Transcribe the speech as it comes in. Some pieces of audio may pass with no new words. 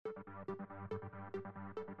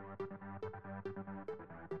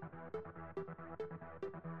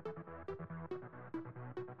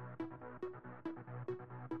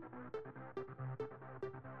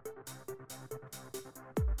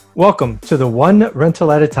Welcome to the One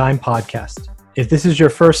Rental at a Time podcast. If this is your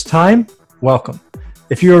first time, welcome.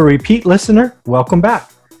 If you're a repeat listener, welcome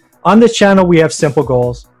back. On this channel, we have simple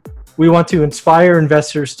goals. We want to inspire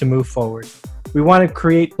investors to move forward. We want to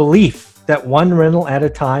create belief that one rental at a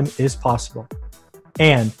time is possible.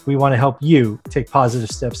 And we want to help you take positive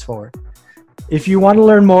steps forward. If you want to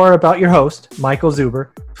learn more about your host, Michael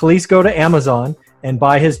Zuber, please go to Amazon and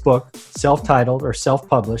buy his book, self-titled or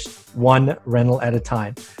self-published, One Rental at a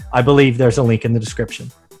Time. I believe there's a link in the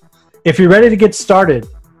description. If you're ready to get started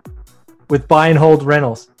with buy and hold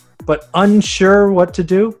rentals, but unsure what to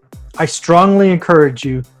do, I strongly encourage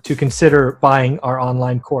you to consider buying our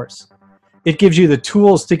online course. It gives you the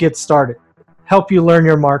tools to get started, help you learn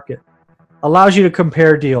your market, allows you to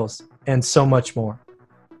compare deals, and so much more.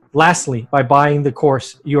 Lastly, by buying the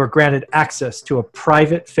course, you are granted access to a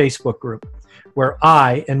private Facebook group where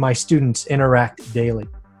I and my students interact daily.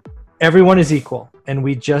 Everyone is equal, and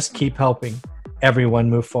we just keep helping everyone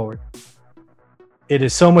move forward. It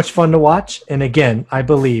is so much fun to watch, and again, I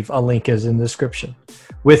believe a link is in the description.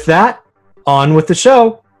 With that, on with the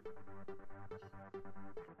show.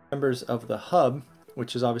 Members of the Hub,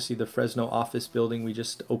 which is obviously the Fresno office building we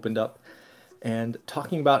just opened up, and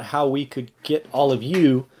talking about how we could get all of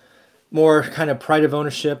you more kind of pride of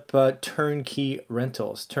ownership, turnkey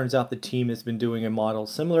rentals. Turns out the team has been doing a model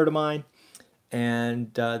similar to mine,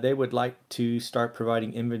 and they would like to start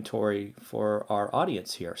providing inventory for our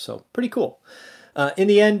audience here. So pretty cool. In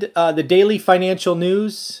the end, the daily financial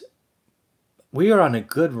news, we are on a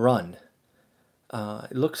good run.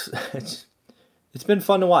 It looks, it's been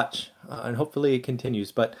fun to watch, and hopefully it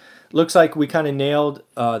continues. But it looks like we kind of nailed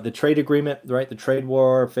the trade agreement, right? The trade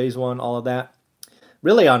war, phase one, all of that.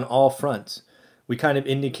 Really on all fronts. We kind of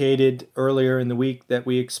indicated earlier in the week that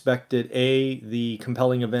we expected the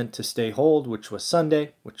compelling event to stay hold, which was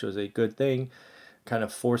Sunday, which was a good thing. Kind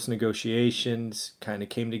of forced negotiations, kind of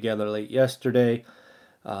came together late yesterday.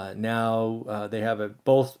 Now they have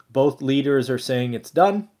both leaders are saying it's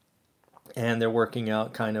done, and they're working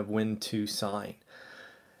out kind of when to sign.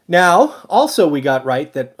 Now, also we got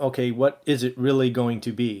right that, okay, what is it really going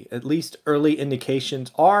to be? At least early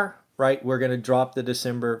indications are, right, we're going to drop the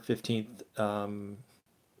December 15th,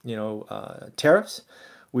 tariffs.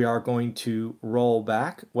 We are going to roll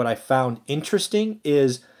back. What I found interesting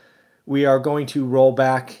is we are going to roll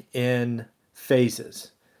back in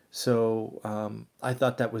phases. So I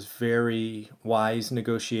thought that was very wise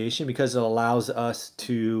negotiation because it allows us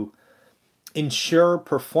to ensure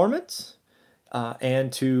performance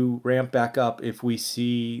and to ramp back up if we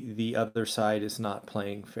see the other side is not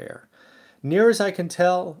playing fair. Near as I can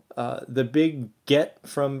tell, the big get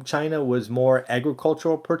from China was more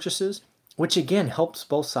agricultural purchases, which again helps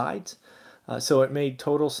both sides. So it made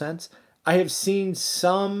total sense. I have seen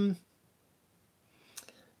some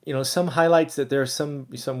highlights that there are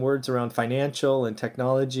some words around financial and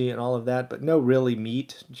technology and all of that, but no really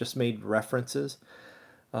meat, just made references.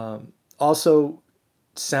 Also,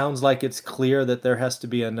 sounds like it's clear that there has to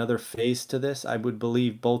be another phase to this. I would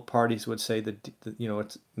believe both parties would say that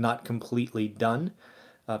it's not completely done.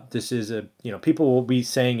 This is people will be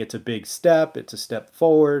saying it's a big step, it's a step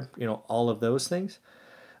forward, all of those things.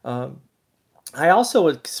 I also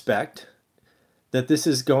expect that this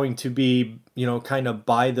is going to be, kind of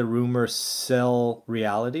buy the rumor, sell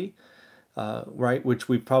reality. Right, which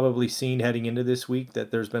we've probably seen heading into this week, that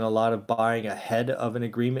there's been a lot of buying ahead of an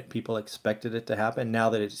agreement. People expected it to happen. Now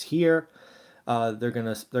that it's here, they're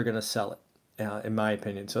gonna sell it, in my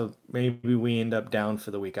opinion. So maybe we end up down for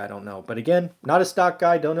the week. I don't know. But again, not a stock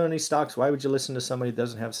guy. Don't own any stocks. Why would you listen to somebody that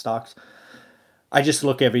doesn't have stocks? I just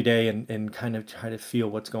look every day and kind of try to feel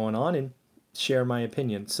what's going on and share my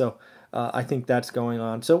opinion. So I think that's going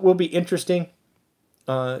on. So it will be interesting,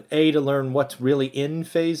 to learn what's really in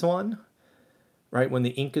phase one, right, when the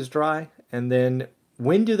ink is dry, and then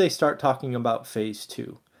when do they start talking about phase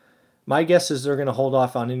two? My guess is they're going to hold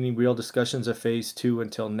off on any real discussions of phase two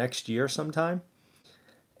until next year sometime,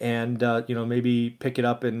 and maybe pick it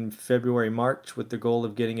up in February, March with the goal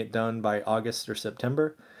of getting it done by August or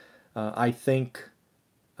September. I think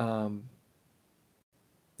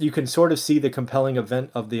you can sort of see the compelling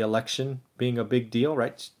event of the election being a big deal,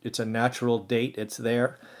 right? It's a natural date, it's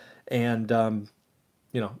there, and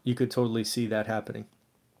you could totally see that happening.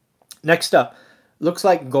 Next up, looks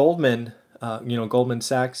like Goldman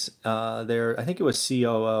Sachs, I think it was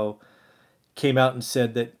COO, came out and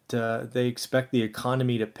said that they expect the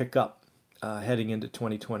economy to pick up heading into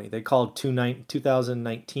 2020. They called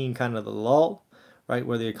 2019 kind of the lull, right,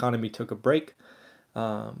 where the economy took a break.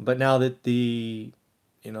 But now that the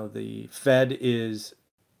Fed is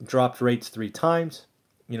dropped rates 3 times,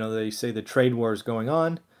 they say the trade war is going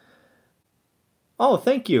on. Oh,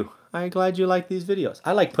 thank you. I'm glad you like these videos.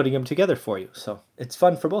 I like putting them together for you, so it's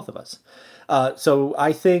fun for both of us. So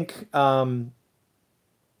I think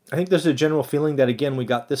there's a general feeling that, again, we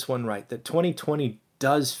got this one right, that 2020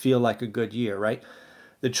 does feel like a good year, right?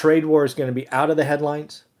 The trade war is going to be out of the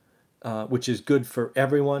headlines, which is good for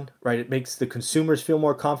everyone, right? It makes the consumers feel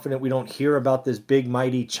more confident. We don't hear about this big,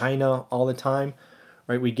 mighty China all the time,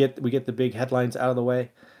 right? We get the big headlines out of the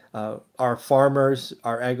way. Our farmers,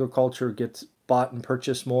 our agriculture gets bought and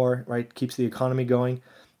purchased more, right? Keeps the economy going.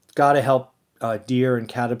 It's got to help Deere and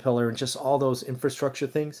Caterpillar and just all those infrastructure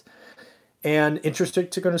things. And interest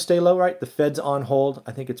rates are going to stay low, right? The Fed's on hold.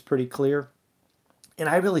 I think it's pretty clear. And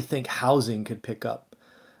I really think housing could pick up,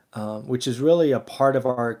 which is really a part of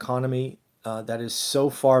our economy that is so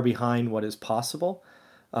far behind what is possible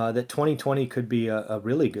that 2020 could be a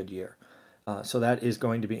really good year. So that is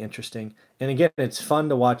going to be interesting. And again, it's fun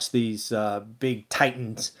to watch these big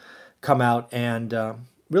titans come out and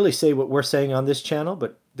really say what we're saying on this channel,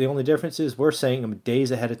 but the only difference is we're saying them days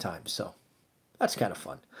ahead of time. So that's kind of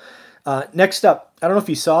fun. Next up, I don't know if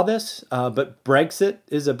you saw this, but Brexit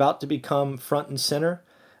is about to become front and center.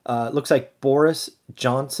 It looks like Boris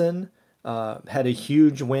Johnson had a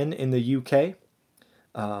huge win in the UK.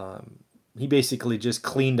 He basically just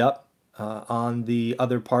cleaned up on the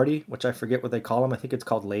other party, which I forget what they call them. I think it's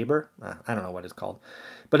called Labour. I don't know what it's called.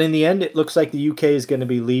 But in the end, it looks like the UK is going to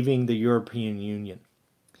be leaving the European Union.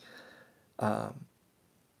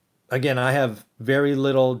 Again, I have very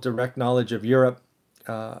little direct knowledge of Europe,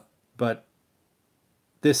 but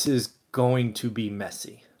this is going to be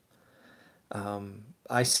messy.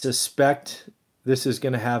 I suspect this is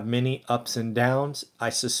going to have many ups and downs.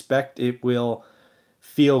 I suspect it will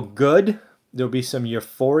feel good. There'll be some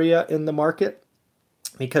euphoria in the market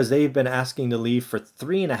because they've been asking to leave for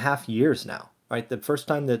 3.5 years now, right? The first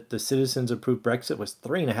time that the citizens approved Brexit was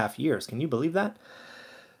 3.5 years. Can you believe that?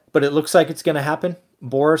 But it looks like it's going to happen.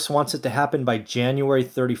 Boris wants it to happen by January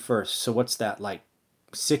 31st. So what's that, like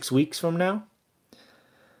 6 weeks from now?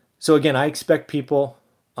 So again, I expect people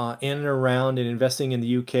in and around and investing in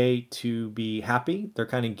the UK to be happy. They're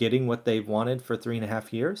kind of getting what they've wanted for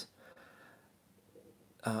 3.5 years.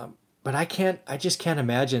 But I just can't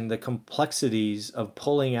imagine the complexities of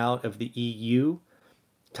pulling out of the EU,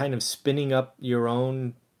 kind of spinning up your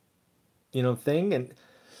own, thing. And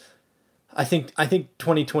I think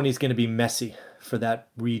 2020 is going to be messy for that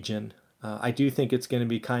region. I do think it's going to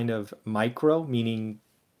be kind of micro, meaning,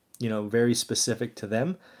 very specific to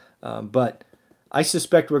them. But I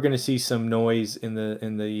suspect we're going to see some noise in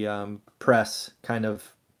the press, kind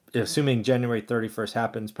of, assuming January 31st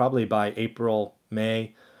happens, probably by April,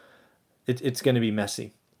 May. It's going to be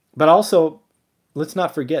messy. But also, let's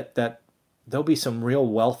not forget that there'll be some real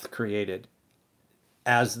wealth created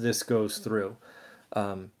as this goes through.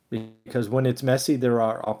 Because when it's messy, there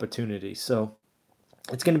are opportunities. So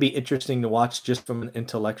it's going to be interesting to watch just from an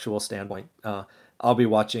intellectual standpoint. I'll be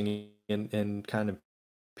watching and kind of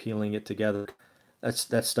peeling it together.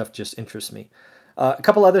 That stuff just interests me. A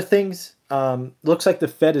couple other things. Looks like the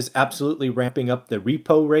Fed is absolutely ramping up the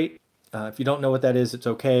repo rate. If you don't know what that is, it's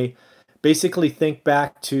okay. Basically, think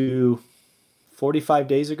back to 45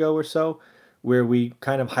 days ago or so, where we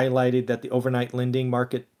kind of highlighted that the overnight lending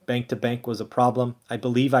market bank to bank was a problem. I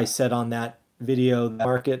believe I said on that video, the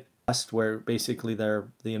market where basically the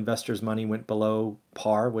investors' money went below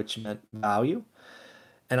par, which meant value.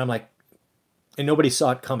 And I'm like, and nobody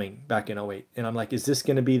saw it coming back in 2008. And I'm like, is this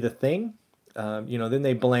going to be the thing? Then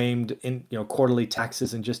they blamed quarterly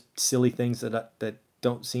taxes and just silly things that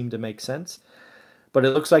don't seem to make sense. But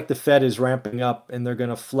it looks like the Fed is ramping up and they're going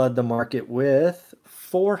to flood the market with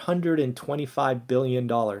 $425 billion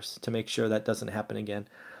to make sure that doesn't happen again.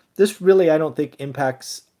 This really, I don't think,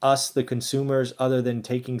 impacts us, the consumers, other than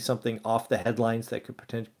taking something off the headlines that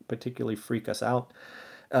could particularly freak us out.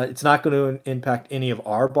 It's not going to impact any of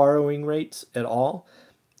our borrowing rates at all.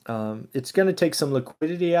 It's going to take some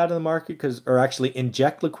liquidity out of the market, or actually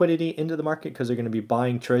inject liquidity into the market, because they're going to be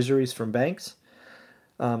buying treasuries from banks.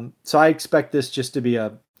 So I expect this just to be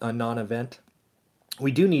a non-event.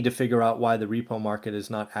 We do need to figure out why the repo market is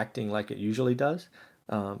not acting like it usually does.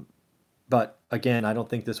 But again, I don't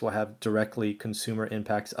think this will have directly consumer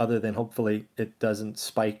impacts, other than hopefully it doesn't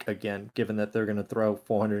spike again, given that they're going to throw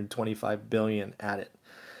 $425 billion at it.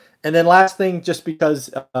 And then last thing, just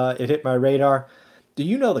because it hit my radar, do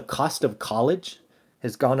you know the cost of college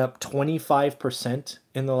has gone up 25%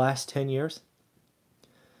 in the last 10 years.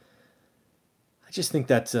 I just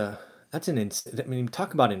think I mean,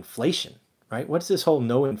 talk about inflation, right? What's this whole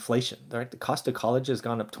no inflation, right? The cost of college has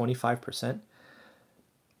gone up 25%.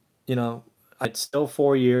 You know, it's still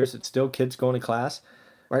 4 years, it's still kids going to class,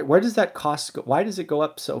 right? Where does that cost go? Why does it go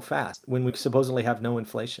up so fast when we supposedly have no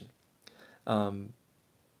inflation? Um,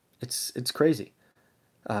 it's crazy.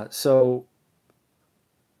 So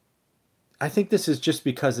I think this is just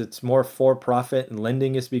because it's more for profit and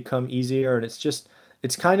lending has become easier, and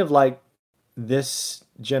it's kind of like this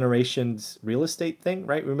generation's real estate thing,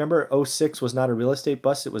 right? Remember, '06 was not a real estate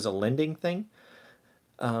bust, it was a lending thing.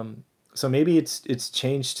 Um, so maybe it's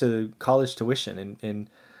changed to college tuition, and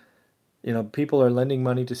people are lending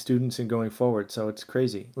money to students and going forward. So it's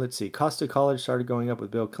crazy. Let's see. Cost of college started going up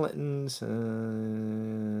with Bill Clinton's.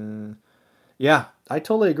 Yeah, I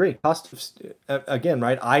totally agree. Again,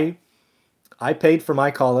 right? I paid for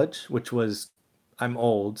my college, which was, I'm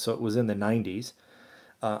old, so it was in the 90s.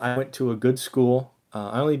 I went to a good school.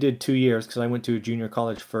 I only did 2 years because I went to a junior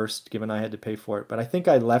college first, given I had to pay for it. But I think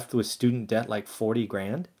I left with student debt like 40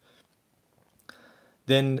 grand.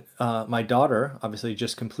 Then my daughter obviously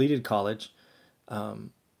just completed college.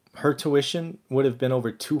 Her tuition would have been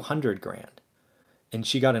over 200 grand, and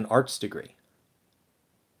she got an arts degree.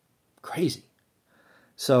 Crazy.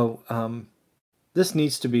 So this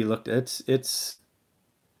needs to be looked at. It's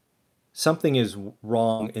something is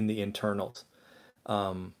wrong in the internals.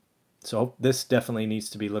 So this definitely needs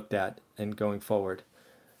to be looked at and going forward.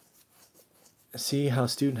 See how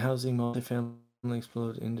student housing multifamily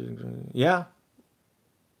explode into, yeah,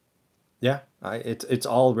 yeah, it's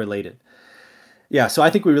all related. Yeah, so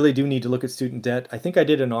I think we really do need to look at student debt. I think I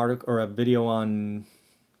did an article or a video on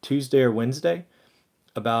Tuesday or Wednesday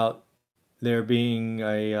about there being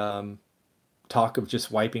a talk of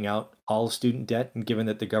just wiping out all student debt, and given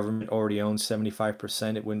that the government already owns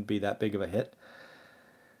 75%, it wouldn't be that big of a hit.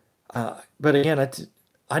 But again,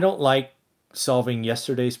 I don't like solving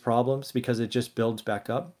yesterday's problems because it just builds back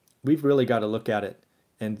up. We've really got to look at it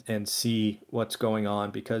and see what's going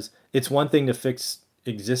on, because it's one thing to fix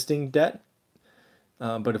existing debt,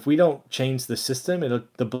 but if we don't change the system,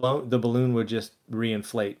 the balloon would just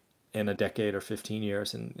reinflate in a decade or 15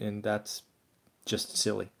 years, and that's just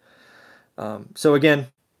silly. So again,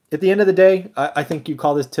 at the end of the day, I think you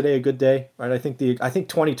call this today a good day, right? I think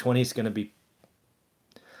 2020 is going to be,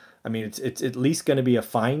 I mean, it's at least going to be a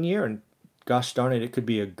fine year, and gosh darn it, it could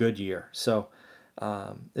be a good year. So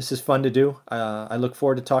this is fun to do. I look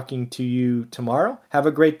forward to talking to you tomorrow. Have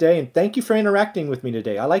a great day, and thank you for interacting with me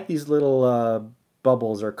today. I like these little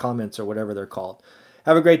bubbles or comments or whatever they're called.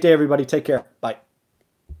 Have a great day, everybody. Take care. Bye.